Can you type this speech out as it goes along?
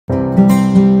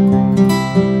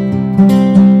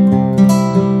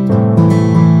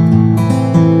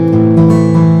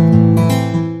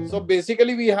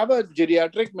basically we have a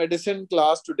geriatric medicine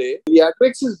class today.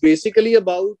 Geriatrics is basically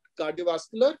about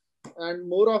cardiovascular and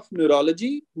more of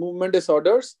neurology, movement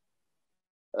disorders,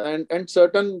 and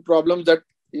certain problems that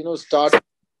start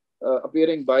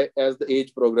appearing by as the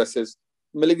age progresses.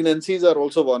 Malignancies are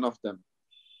also one of them.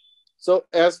 So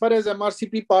as far as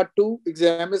MRCP Part 2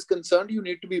 exam is concerned, you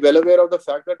need to be well aware of the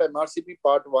fact that MRCP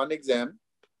Part 1 exam,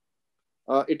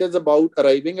 it is about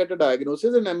arriving at a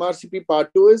diagnosis, and MRCP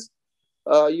Part 2 is,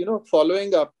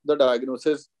 following up the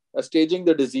diagnosis, staging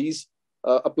the disease,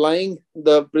 applying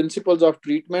the principles of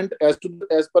treatment as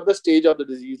per the stage of the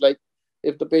disease. Like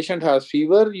if the patient has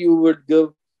fever, you would give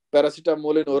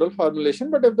paracetamol in oral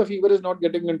formulation, but if the fever is not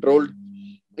getting controlled,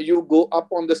 you go up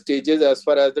on the stages as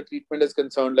far as the treatment is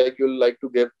concerned. Like you'll like to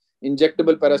give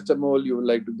injectable paracetamol, you would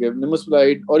like to give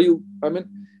nimesulide, or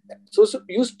so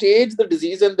you stage the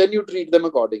disease and then you treat them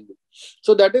accordingly.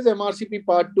 So that is MRCP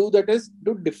Part 2, that is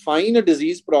to define a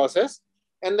disease process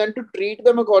and then to treat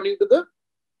them according to the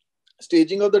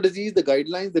staging of the disease, the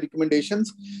guidelines, the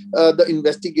recommendations, the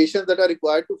investigations that are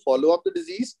required to follow up the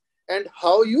disease, and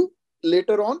how you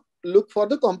later on look for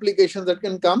the complications that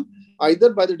can come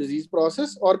either by the disease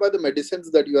process or by the medicines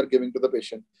that you are giving to the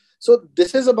patient. So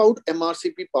this is about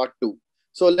MRCP Part 2.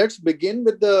 So let's begin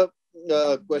with the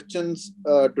questions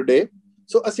today.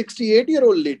 So a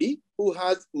 68-year-old lady who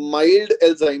has mild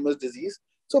Alzheimer's disease.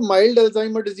 So mild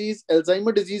Alzheimer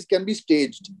disease can be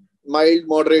staged, mild,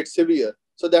 moderate, severe.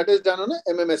 So that is done on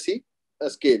a MMSE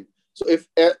scale. So if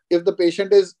the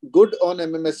patient is good on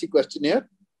MMSE questionnaire,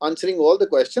 answering all the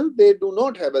questions, they do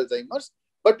not have Alzheimer's.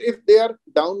 But if they are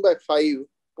down by 5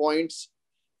 points,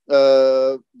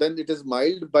 then it is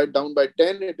mild. Down by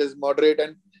 10, it is moderate.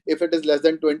 And if it is less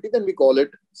than 20, then we call it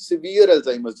severe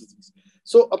Alzheimer's disease.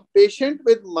 So a patient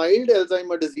with mild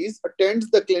Alzheimer's disease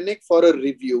attends the clinic for a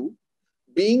review,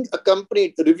 being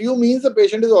accompanied. Review means the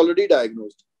patient is already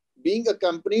diagnosed. Being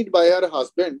accompanied by her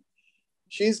husband.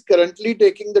 She is currently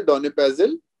taking the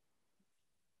donepezil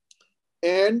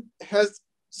and has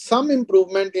some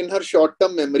improvement in her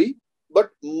short-term memory, but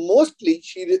mostly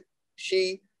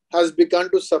she has begun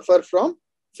to suffer from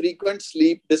frequent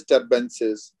sleep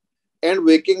disturbances and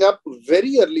waking up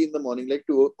very early in the morning, like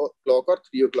 2 o'clock or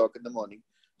 3 o'clock in the morning.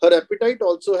 Her appetite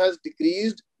also has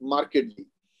decreased markedly.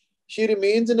 She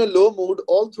remains in a low mood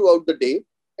all throughout the day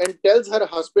and tells her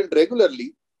husband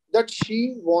regularly that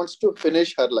she wants to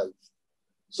finish her life.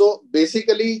 So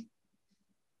basically,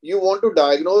 you want to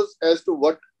diagnose as to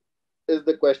what is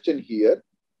the question here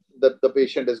that the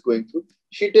patient is going through.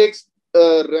 She takes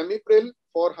ramipril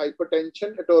for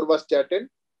hypertension, atorvastatin,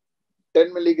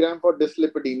 10 milligram for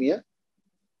dyslipidemia.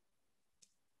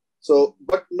 So,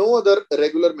 but no other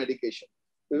regular medication.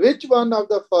 Which one of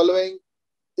the following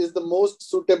is the most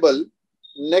suitable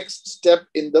next step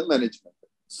in the management?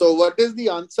 So what is the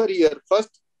answer here?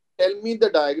 First, tell me the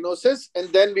diagnosis and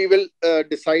then we will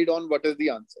decide on what is the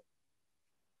answer.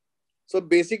 So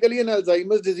basically an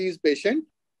Alzheimer's disease patient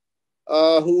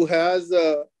who has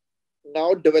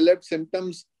now developed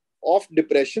symptoms of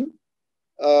depression.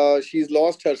 She's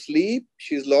lost her sleep,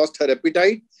 she's lost her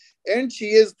appetite, and she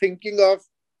is thinking of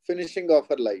finishing off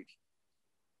her life.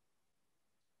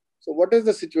 So what is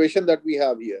the situation that we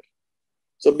have here?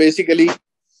 So basically,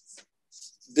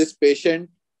 this patient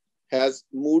has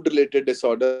mood-related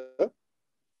disorder.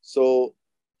 So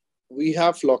we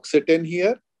have fluoxetine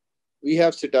here, we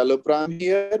have citalopram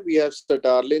here, we have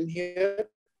sertraline here,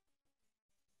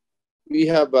 we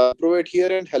have valproate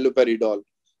here, and haloperidol.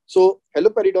 So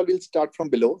haloperidol will start from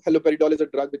below. Haloperidol is a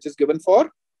drug which is given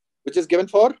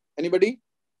for anybody?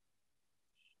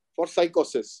 For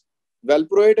psychosis.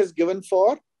 Valproate is given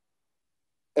for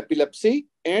epilepsy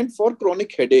and for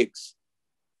chronic headaches.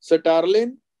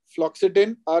 Sertraline,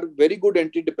 fluoxetine are very good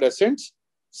antidepressants.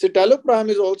 Citalopram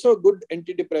is also a good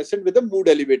antidepressant with a mood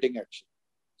elevating action.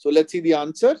 So let's see the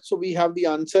answer. So we have the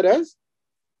answer as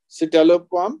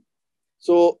citalopram.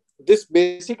 So this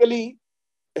basically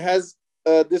has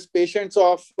this patients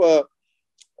of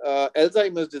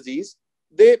Alzheimer's disease.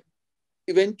 They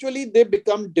eventually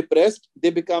become depressed.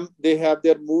 They have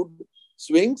their mood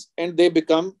swings and they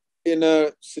become in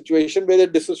a situation where they're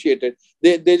dissociated.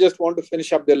 They just want to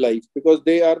finish up their life because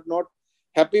they are not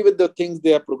happy with the things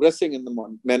they are progressing in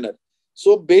the manner.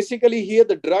 So basically here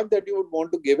the drug that you would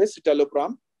want to give is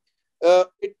citalopram.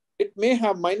 It may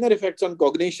have minor effects on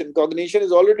cognition. Cognition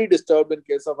is already disturbed in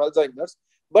case of Alzheimer's,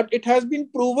 but it has been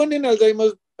proven in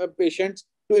Alzheimer's patients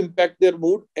to impact their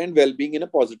mood and well-being in a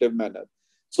positive manner.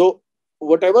 So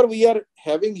whatever we are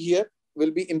having here will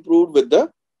be improved with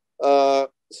the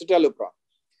citalopram.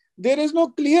 There is no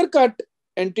clear-cut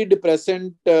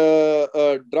antidepressant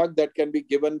drug that can be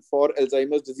given for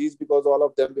Alzheimer's disease, because all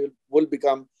of them will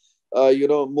become,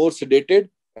 more sedated.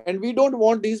 And we don't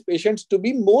want these patients to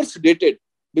be more sedated,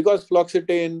 because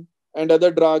fluoxetine and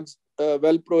other drugs,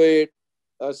 valproate,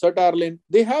 sertraline,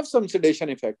 they have some sedation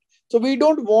effect. So we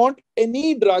don't want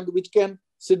any drug which can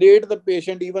sedate the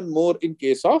patient even more in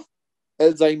case of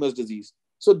Alzheimer's disease.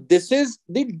 So this is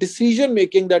the decision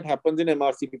making that happens in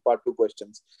MRCP Part 2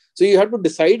 questions. So you have to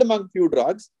decide among few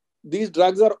drugs. These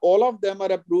drugs are, all of them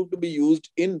are approved to be used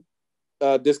in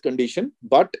this condition,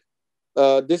 but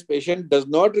this patient does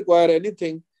not require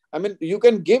anything. I mean, you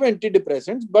can give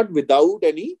antidepressants, but without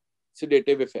any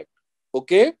sedative effect.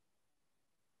 Okay.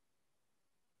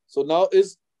 So now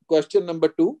is question number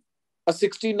 2. A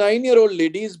 69-year-old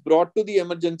lady is brought to the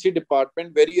emergency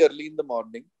department very early in the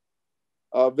morning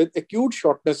with acute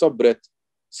shortness of breath,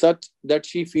 such that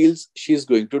she feels she is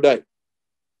going to die.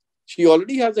 She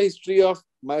already has a history of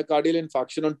myocardial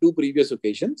infarction on 2 previous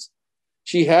occasions.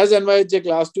 She has NYHA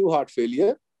class 2 heart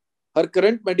failure. Her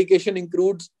current medication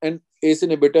includes an ACE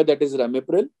inhibitor, that is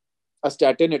ramipril, a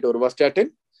statin, atorvastatin,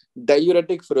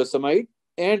 diuretic furosemide,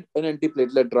 and an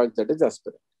antiplatelet drug, that is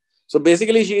aspirin. So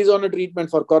basically, she is on a treatment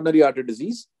for coronary artery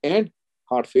disease and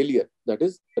heart failure, that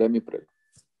is ramipril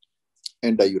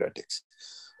and diuretics.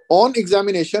 On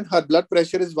examination, her blood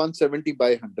pressure is 170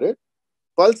 by 100.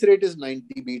 Pulse rate is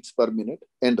 90 beats per minute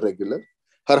and regular.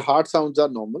 Her heart sounds are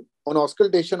normal. On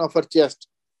auscultation of her chest,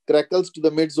 crackles to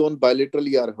the mid-zone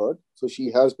bilaterally are heard. So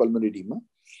she has pulmonary edema.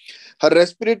 Her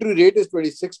respiratory rate is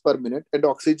 26 per minute and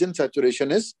oxygen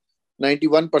saturation is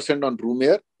 91% on room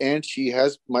air, and she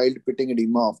has mild pitting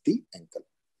edema of the ankle.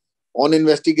 On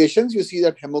investigations, you see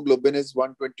that hemoglobin is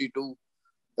 122,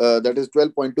 that is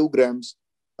 12.2 grams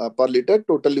per liter.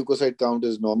 Total leukocyte count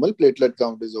is normal. Platelet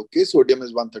count is okay. Sodium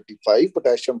is 135,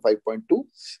 potassium 5.2.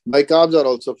 Bicarbs are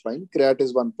also fine. Creat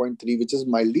is 1.3, which is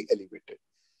mildly elevated.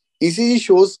 ECG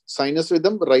shows sinus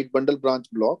rhythm, right bundle branch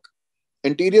block,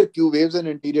 anterior Q waves and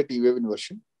anterior T wave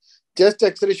inversion. Chest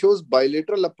X-ray shows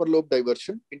bilateral upper lobe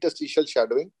diversion, interstitial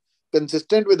shadowing,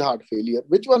 consistent with heart failure.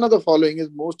 Which one of the following is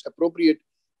most appropriate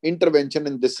intervention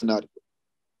in this scenario?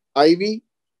 IV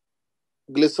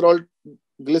glycerin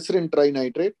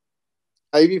trinitrate,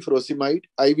 IV furosemide,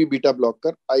 IV beta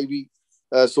blocker,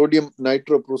 IV sodium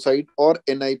nitroprusside, or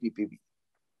NIPPV.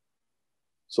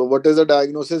 So what is the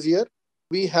diagnosis here?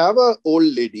 We have an old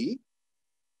lady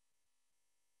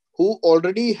who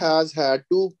already has had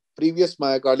 2 previous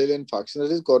myocardial infarctions,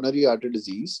 that is coronary artery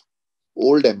disease,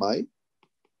 old MI,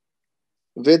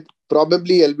 with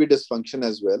probably LV dysfunction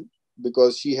as well,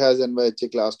 because she has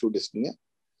NYHA class 2 dyspnea.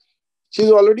 She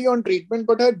is already on treatment,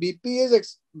 but her BP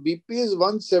is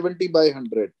 170 by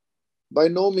 100. By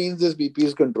no means this BP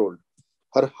is controlled.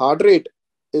 Her heart rate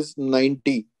is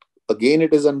 90. Again,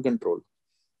 it is uncontrolled.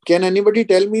 Can anybody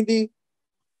tell me the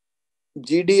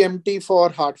GDMT for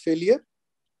heart failure?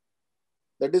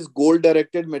 That is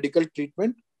goal-directed medical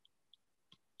treatment.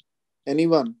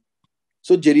 Anyone?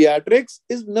 So geriatrics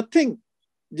is nothing.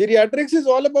 Geriatrics is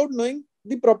all about knowing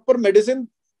the proper medicine.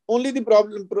 Only the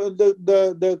problem,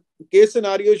 the case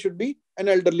scenario should be an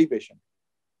elderly patient.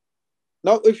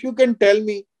 Now, if you can tell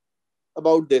me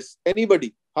about this,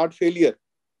 anybody, heart failure.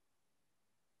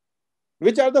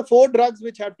 Which are the 4 drugs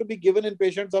which have to be given in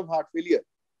patients of heart failure?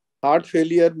 Heart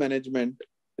failure management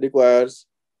requires,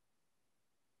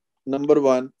 number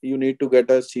 1, you need to get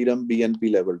a serum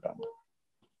BNP level done.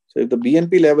 So if the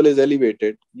BNP level is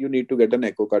elevated, you need to get an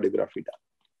echocardiography done.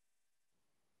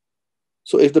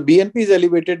 So if the BNP is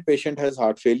elevated, patient has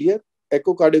heart failure.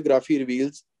 Echocardiography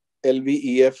reveals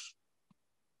LVEF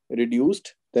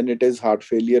reduced, then it is heart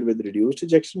failure with reduced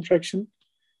ejection fraction.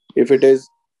 If it is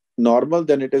normal,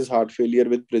 then it is heart failure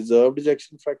with preserved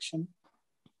ejection fraction.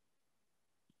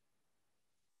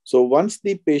 So once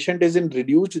the patient is in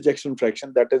reduced ejection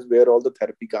fraction, that is where all the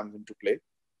therapy comes into play.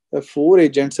 There are 4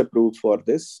 agents approved for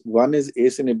this. One is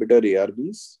ACE inhibitor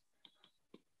ARBs.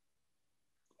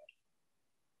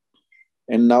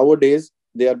 And nowadays,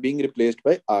 they are being replaced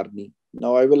by ARNI.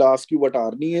 Now, I will ask you what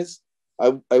ARNI is.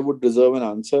 I would reserve an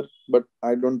answer, but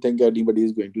I don't think anybody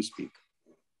is going to speak.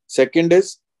 Second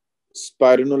is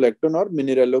spironolactone or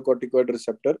mineralocorticoid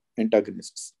receptor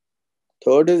antagonists.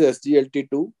 Third is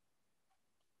SGLT2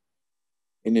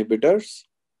 inhibitors.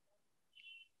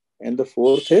 And the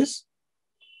 4th is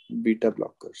beta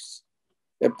blockers,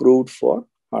 approved for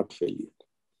heart failure.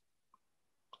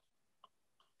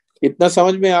 इतना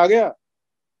समझ में आ गया?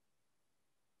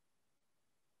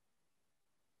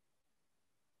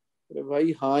 अरे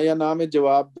भाई हाँ या ना में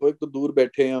जवाब दो, एक तो दूर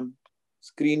बैठे हैं हम,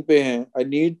 स्क्रीन पे हैं. I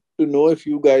need to know if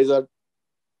you guys are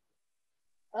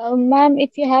Ma'am,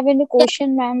 if you have any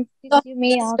question, ma'am, please Doc, you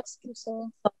may yes, doc. ask to sir.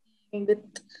 With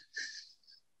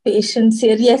patients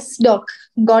here. Yes, doc.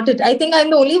 Got it. I think I'm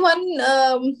the only one,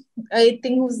 I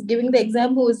think, who's giving the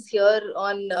exam who is here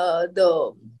on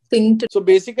the thing to. So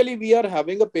basically, we are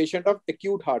having a patient of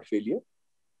acute heart failure.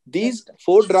 Yes, These doc.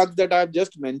 four drugs that I have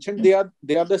just mentioned, they are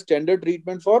the standard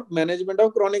treatment for management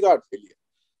of chronic heart failure.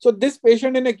 So this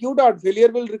patient in acute heart failure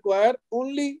will require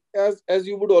only, as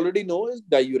you would already know, is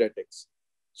diuretics.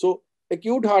 So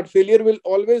acute heart failure will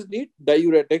always need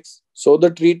diuretics. So the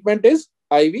treatment is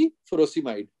IV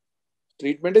furosemide.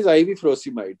 Treatment is IV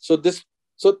furosemide. So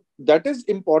that is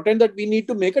important, that we need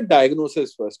to make a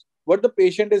diagnosis first. What the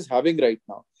patient is having right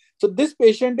now. So this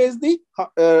patient is the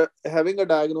having a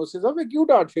diagnosis of acute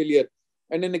heart failure,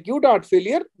 and in acute heart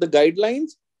failure, the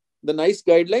nice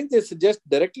guidelines, they suggest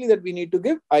directly that we need to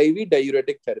give IV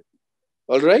diuretic therapy.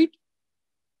 All right.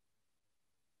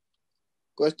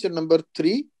 Question number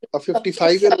 3: a Yes, sir.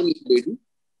 55-year-old lady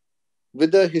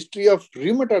with a history of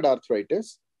rheumatoid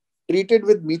arthritis, treated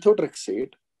with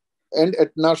methotrexate and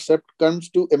etanercept, comes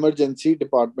to emergency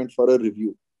department for a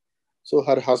review. So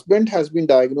her husband has been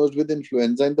diagnosed with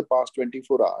influenza in the past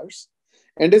 24 hours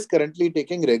and is currently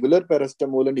taking regular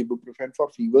paracetamol and ibuprofen for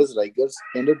fevers, rigors,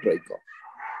 and a dry cough.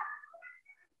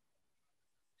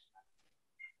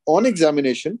 On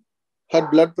examination, her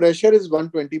blood pressure is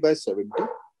 120 by 70,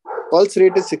 pulse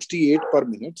rate is 68 per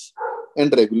minute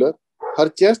and regular. Her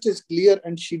chest is clear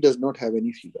and she does not have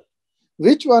any fever.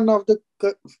 Which one of the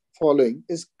following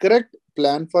is correct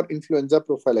plan for influenza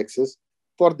prophylaxis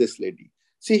for this lady?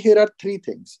 See, here are three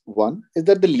things. One is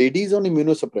that the lady is on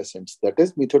immunosuppressants, that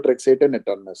is methotrexate and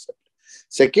etanercept.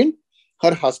 Second,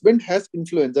 her husband has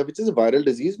influenza, which is a viral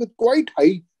disease with quite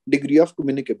high degree of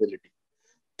communicability.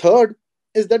 Third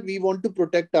is that we want to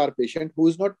protect our patient who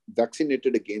is not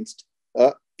vaccinated against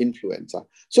influenza.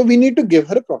 So we need to give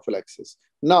her a prophylaxis.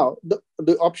 Now,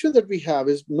 the option that we have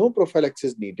is no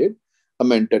prophylaxis needed: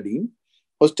 amantadine,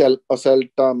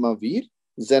 oseltamivir,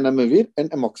 zanamivir,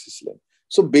 and amoxicillin.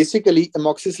 So basically,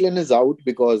 amoxicillin is out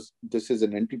because this is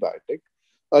an antibiotic.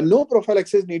 No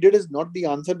prophylaxis needed is not the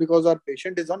answer because our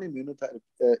patient is on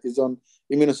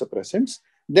immunosuppressants.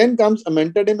 Then comes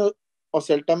amantadine,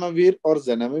 oseltamivir, or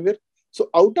zanamivir. So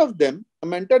out of them,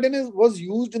 amantadine was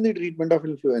used in the treatment of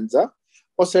influenza.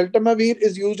 Oseltamivir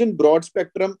is used in broad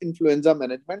spectrum influenza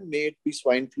management, may it be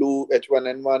swine flu,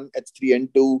 H1N1,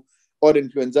 H3N2, or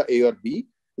influenza A or B.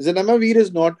 Zanamivir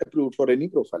is not approved for any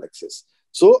prophylaxis.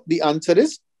 So the answer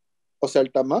is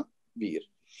oseltamivir.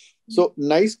 So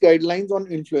NICE guidelines on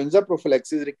influenza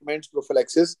prophylaxis recommends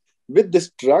prophylaxis with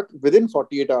this drug within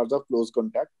 48 hours of close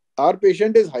contact. Our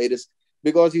patient is high risk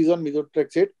because he's on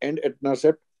methotrexate and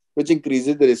etanercept, which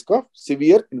increases the risk of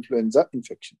severe influenza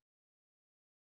infection.